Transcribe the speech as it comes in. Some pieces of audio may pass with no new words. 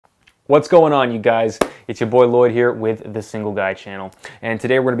What's going on, you guys? It's your boy Lloyd here with the Single Guy channel. And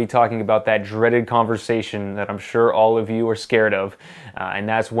today we're going to be talking about that dreaded conversation that I'm sure all of you are scared of. And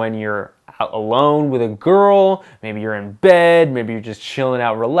that's when you're out alone with a girl, maybe you're in bed, maybe you're just chilling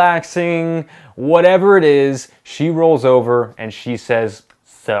out, relaxing, whatever it is, she rolls over and she says,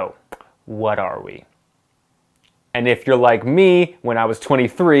 "So, what are we?" And if you're like me, when I was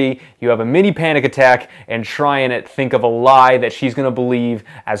 23, you have a mini panic attack and try and think of a lie that she's going to believe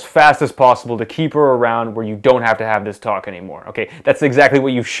as fast as possible to keep her around where you don't have to have this talk anymore. Okay, that's exactly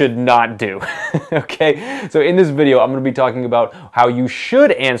what you should not do. Okay, so in this video, I'm going to be talking about how you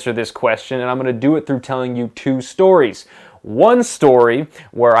should answer this question, and I'm going to do it through telling you two stories. One story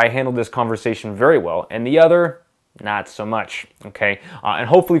where I handled this conversation very well, and the other, not so much, okay? And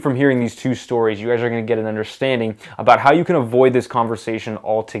hopefully from hearing these two stories, you guys are going to get an understanding about how you can avoid this conversation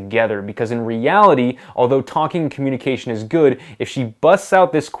altogether. Because in reality, although talking and communication is good, if she busts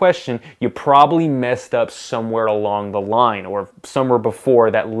out this question, you probably messed up somewhere along the line or somewhere before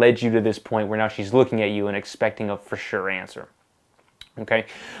that led you to this point where now she's looking at you and expecting a for sure answer. Okay,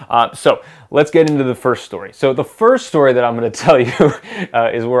 so let's get into the first story. So the first story that I'm going to tell you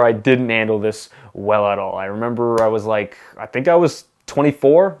is where I didn't handle this well at all. I remember I was like, I think I was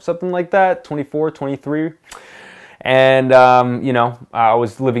 24, something like that, 24, 23. And, you know, I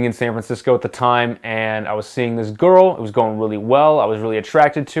was living in San Francisco at the time, and I was seeing this girl. It was going really well. I was really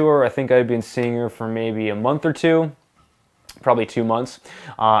attracted to her. I think I'd been seeing her for maybe a month or two. Probably 2 months.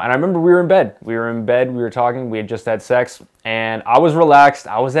 And I remember we were in bed. We were talking, we had just had sex, and I was relaxed,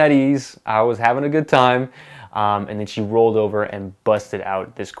 I was at ease, I was having a good time, and then she rolled over and busted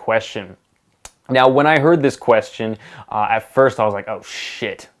out this question. Now, when I heard this question, at first I was like, oh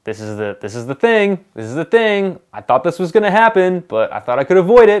shit, this is the thing. I thought this was gonna happen, but I thought I could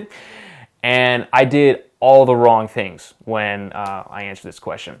avoid it. And I did all the wrong things when I answered this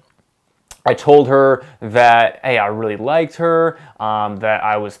question. I told her that, hey, I really liked her, that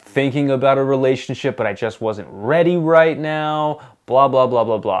I was thinking about a relationship, but I just wasn't ready right now, blah, blah, blah,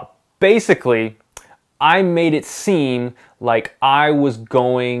 blah, blah. Basically, I made it seem like I was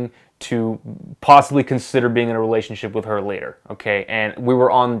going to possibly consider being in a relationship with her later, okay? And we were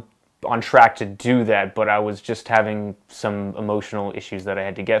on track to do that, but I was just having some emotional issues that I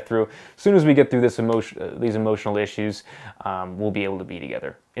had to get through. As soon as we get through these emotional issues, we'll be able to be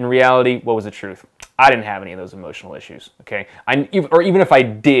together. In reality, what was the truth? I didn't have any of those emotional issues, okay? Or even if I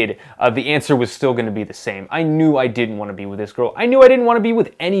did, the answer was still going to be the same. I knew I didn't want to be with this girl. I knew I didn't want to be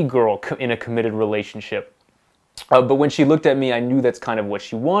with any girl in a committed relationship. But when she looked at me, I knew that's kind of what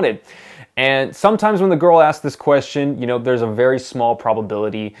she wanted. And sometimes when the girl asks this question, you know, there's a very small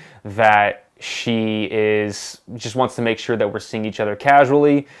probability that she just wants to make sure that we're seeing each other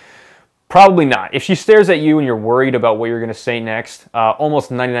casually. Probably not. If she stares at you and you're worried about what you're going to say next,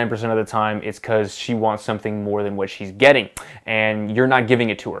 almost 99% of the time, it's because she wants something more than what she's getting, and you're not giving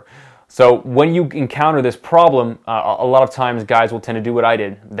it to her. So when you encounter this problem, a lot of times guys will tend to do what I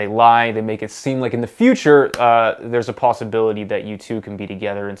did. They lie, they make it seem like in the future there's a possibility that you two can be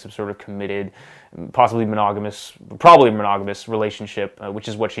together in some sort of committed, possibly monogamous, probably monogamous relationship, which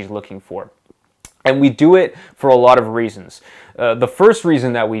is what she's looking for. And we do it for a lot of reasons. The first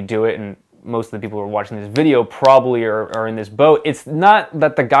reason that we do it, and most of the people who are watching this video probably are in this boat, it's not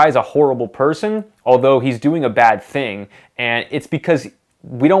that the guy's a horrible person, although he's doing a bad thing, and it's because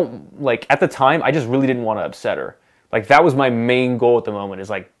we don't, like, at the time, I just really didn't want to upset her. Like, that was my main goal at the moment,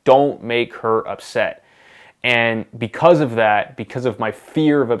 is like, don't make her upset. And because of that, because of my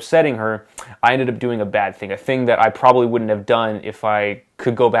fear of upsetting her, I ended up doing a bad thing, a thing that I probably wouldn't have done if I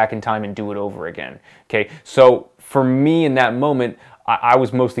could go back in time and do it over again. Okay, so for me in that moment, I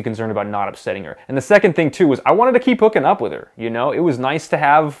was mostly concerned about not upsetting her. And the second thing too was I wanted to keep hooking up with her. You know, it was nice to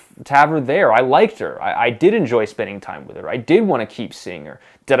have her there. I liked her. I did enjoy spending time with her. I did want to keep seeing her.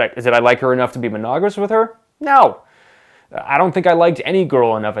 Did I like her enough to be monogamous with her? No. I don't think I liked any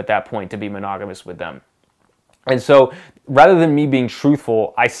girl enough at that point to be monogamous with them. And so rather than me being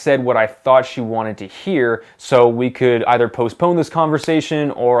truthful, I said what I thought she wanted to hear so we could either postpone this conversation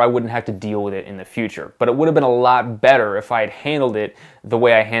or I wouldn't have to deal with it in the future. But it would have been a lot better if I had handled it the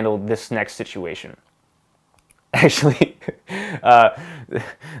way I handled this next situation. Actually,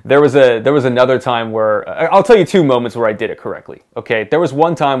 there was another time where, I'll tell you two moments where I did it correctly. Okay, there was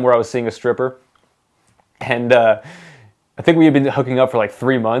one time where I was seeing a stripper, and I think we had been hooking up for like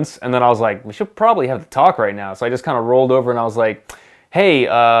 3 months, and then I was like, we should probably have the talk right now. So I just kind of rolled over and I was like, hey,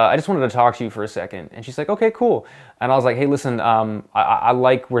 I just wanted to talk to you for a second. And she's like, okay, cool. And I was like, hey, listen, I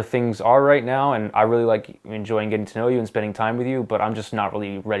like where things are right now, and I really like enjoying getting to know you and spending time with you, but I'm just not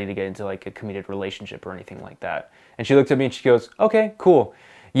really ready to get into like a committed relationship or anything like that. And she looked at me and she goes, okay, cool.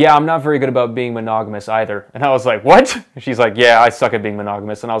 yeah, I'm not very good about being monogamous either. And I was like, what? She's like, yeah, I suck at being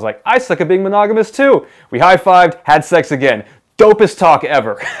monogamous. And I was like, I suck at being monogamous too. We high-fived, had sex again. Dopest talk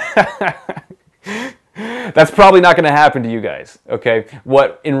ever. That's probably not going to happen to you guys, okay?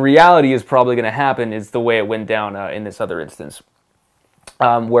 What in reality is probably going to happen is the way it went down in this other instance.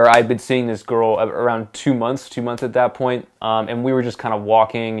 Where I'd been seeing this girl around 2 months at that point, and we were just kind of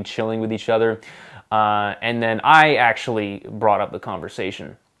walking and chilling with each other. And then I actually brought up the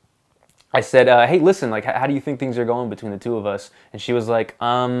conversation. I said, hey, listen, like, how do you think things are going between the two of us? And she was like,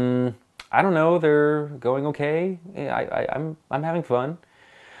 I don't know, they're going okay. I'm having fun.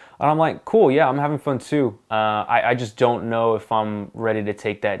 And I'm like, cool, yeah, I'm having fun too. I just don't know if I'm ready to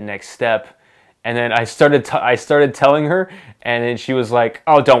take that next step. And then I started telling her, and then she was like,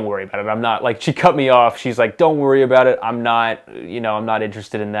 oh, don't worry about it. I'm not, like, she cut me off. She's like, don't worry about it. I'm not, I'm not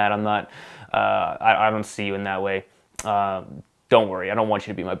interested in that. I'm not, I don't see you in that way. Don't worry. I don't want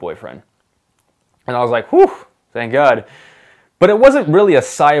you to be my boyfriend. And I was like, whew, thank God. But it wasn't really a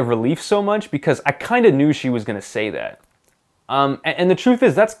sigh of relief so much because I kind of knew she was going to say that. And the truth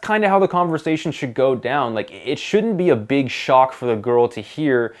is, that's kind of how the conversation should go down. Like, it shouldn't be a big shock for the girl to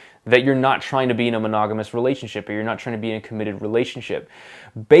hear that you're not trying to be in a monogamous relationship or you're not trying to be in a committed relationship.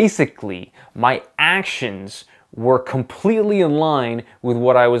 Basically, my actions were completely in line with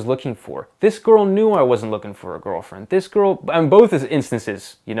what I was looking for. This girl knew I wasn't looking for a girlfriend. This girl, in both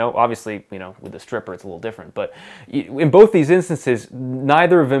instances, obviously, with the stripper it's a little different, but in both these instances,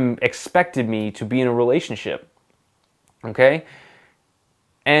 neither of them expected me to be in a relationship, okay?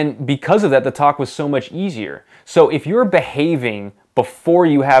 And because of that, the talk was so much easier. So if you're behaving before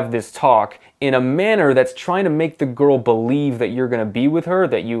you have this talk in a manner that's trying to make the girl believe that you're going to be with her,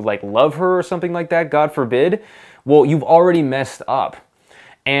 that you like love her or something like that, God forbid, well, you've already messed up.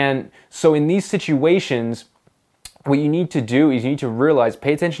 And so in these situations, what you need to do is you need to realize,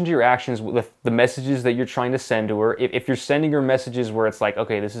 pay attention to your actions with the messages that you're trying to send to her. If you're sending her messages where it's like,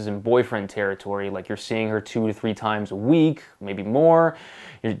 okay, this is in boyfriend territory, like you're seeing her 2 to 3 times a week, maybe more,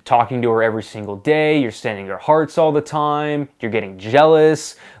 you're talking to her every single day, you're sending her hearts all the time, you're getting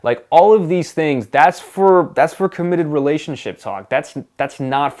jealous, like all of these things, that's for committed relationship talk. That's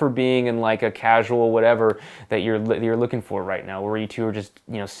not for being in like a casual whatever that you're looking for right now, where you two are just,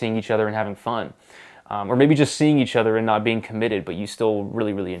 seeing each other and having fun. Or maybe just seeing each other and not being committed, but you still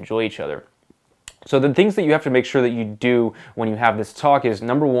really, really enjoy each other. So the things that you have to make sure that you do when you have this talk is,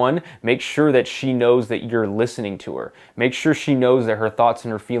 number one, make sure that she knows that you're listening to her. Make sure she knows that her thoughts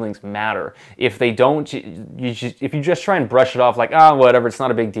and her feelings matter. If they don't, if you just try and brush it off like, whatever, it's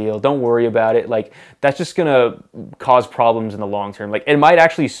not a big deal, don't worry about it, like, that's just gonna cause problems in the long term. Like, it might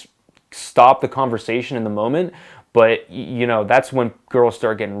actually stop the conversation in the moment, but, that's when girls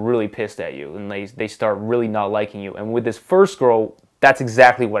start getting really pissed at you and they start really not liking you. And with this first girl, that's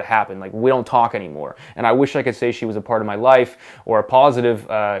exactly what happened. Like, we don't talk anymore. And I wish I could say she was a part of my life or a positive,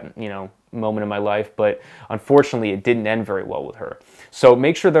 moment in my life, but unfortunately it didn't end very well with her. So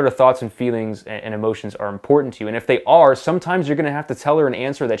make sure that her thoughts and feelings and emotions are important to you. And if they are, sometimes you're gonna have to tell her an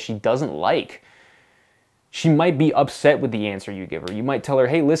answer that she doesn't like. She might be upset with the answer you give her. You might tell her,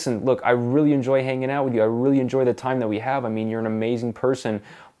 hey, listen, look, I really enjoy hanging out with you. I really enjoy the time that we have. I mean, you're an amazing person,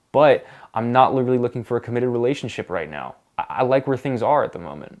 but I'm not really looking for a committed relationship right now. I like where things are at the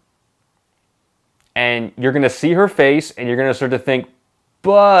moment. And you're going to see her face and you're going to start to think,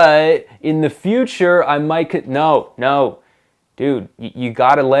 but in the future, I might... No, dude, you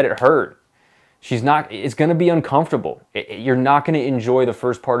got to let it hurt. It's going to be uncomfortable. You're not going to enjoy the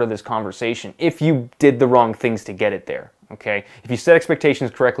first part of this conversation if you did the wrong things to get it there, okay? If you set expectations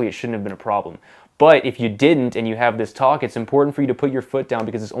correctly, it shouldn't have been a problem. But if you didn't and you have this talk, it's important for you to put your foot down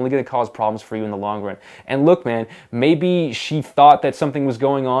because it's only going to cause problems for you in the long run. And look, man, maybe she thought that something was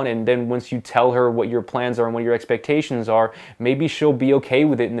going on, and then once you tell her what your plans are and what your expectations are, maybe she'll be okay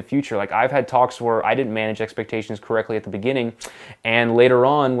with it in the future. Like, I've had talks where I didn't manage expectations correctly at the beginning, and later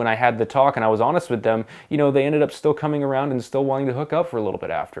on when I had the talk and I was honest with them, they ended up still coming around and still wanting to hook up for a little bit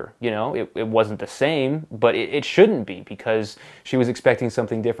after. It wasn't the same, but it shouldn't be because she was expecting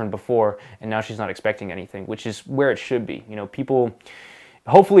something different before, and now she's not expecting anything, which is where it should be. People,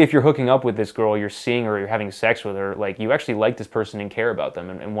 hopefully if you're hooking up with this girl, you're seeing her, you're having sex with her, like, you actually like this person and care about them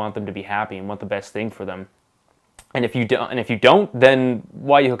and want them to be happy and want the best thing for them. And if you don't, then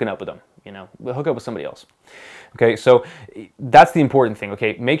why are you hooking up with them? Hook up with somebody else. Okay, so that's the important thing,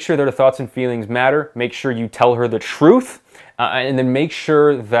 okay? Make sure that her thoughts and feelings matter. Make sure you tell her the truth. And then make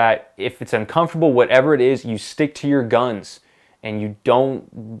sure that if it's uncomfortable, whatever it is, you stick to your guns. And you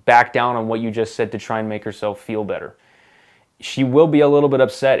don't back down on what you just said to try and make yourself feel better. she will be a little bit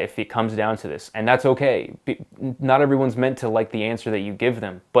upset if it comes down to this, and that's okay. Not everyone's meant to like the answer that you give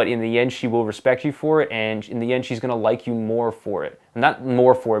them, but in the end, she will respect you for it, and in the end, she's gonna like you more for it. Not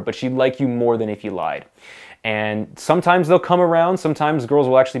more for it, but she'd like you more than if you lied. And sometimes they'll come around. Sometimes girls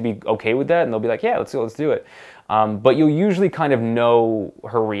will actually be okay with that, and they'll be like, yeah, let's do it. But you'll usually kind of know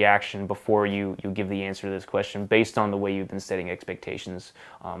her reaction before you give the answer to this question based on the way you've been setting expectations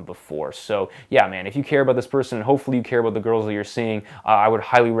before. So yeah, man, if you care about this person, and hopefully you care about the girls that you're seeing, I would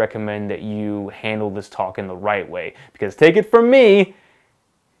highly recommend that you handle this talk in the right way. Because take it from me,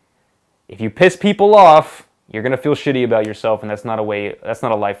 if you piss people off, you're gonna feel shitty about yourself, and that's not a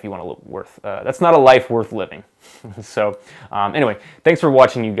life you want to live worth. That's not a life worth living. So, anyway, thanks for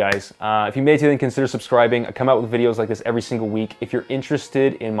watching, you guys. If you made it to the end, consider subscribing. I come out with videos like this every single week. If you're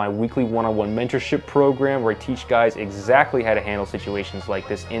interested in my weekly one-on-one mentorship program, where I teach guys exactly how to handle situations like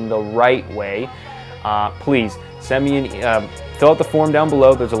this in the right way, please send me fill out the form down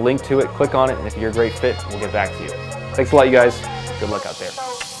below. There's a link to it. Click on it, and if you're a great fit, we'll get back to you. Thanks a lot, you guys. Good luck out there.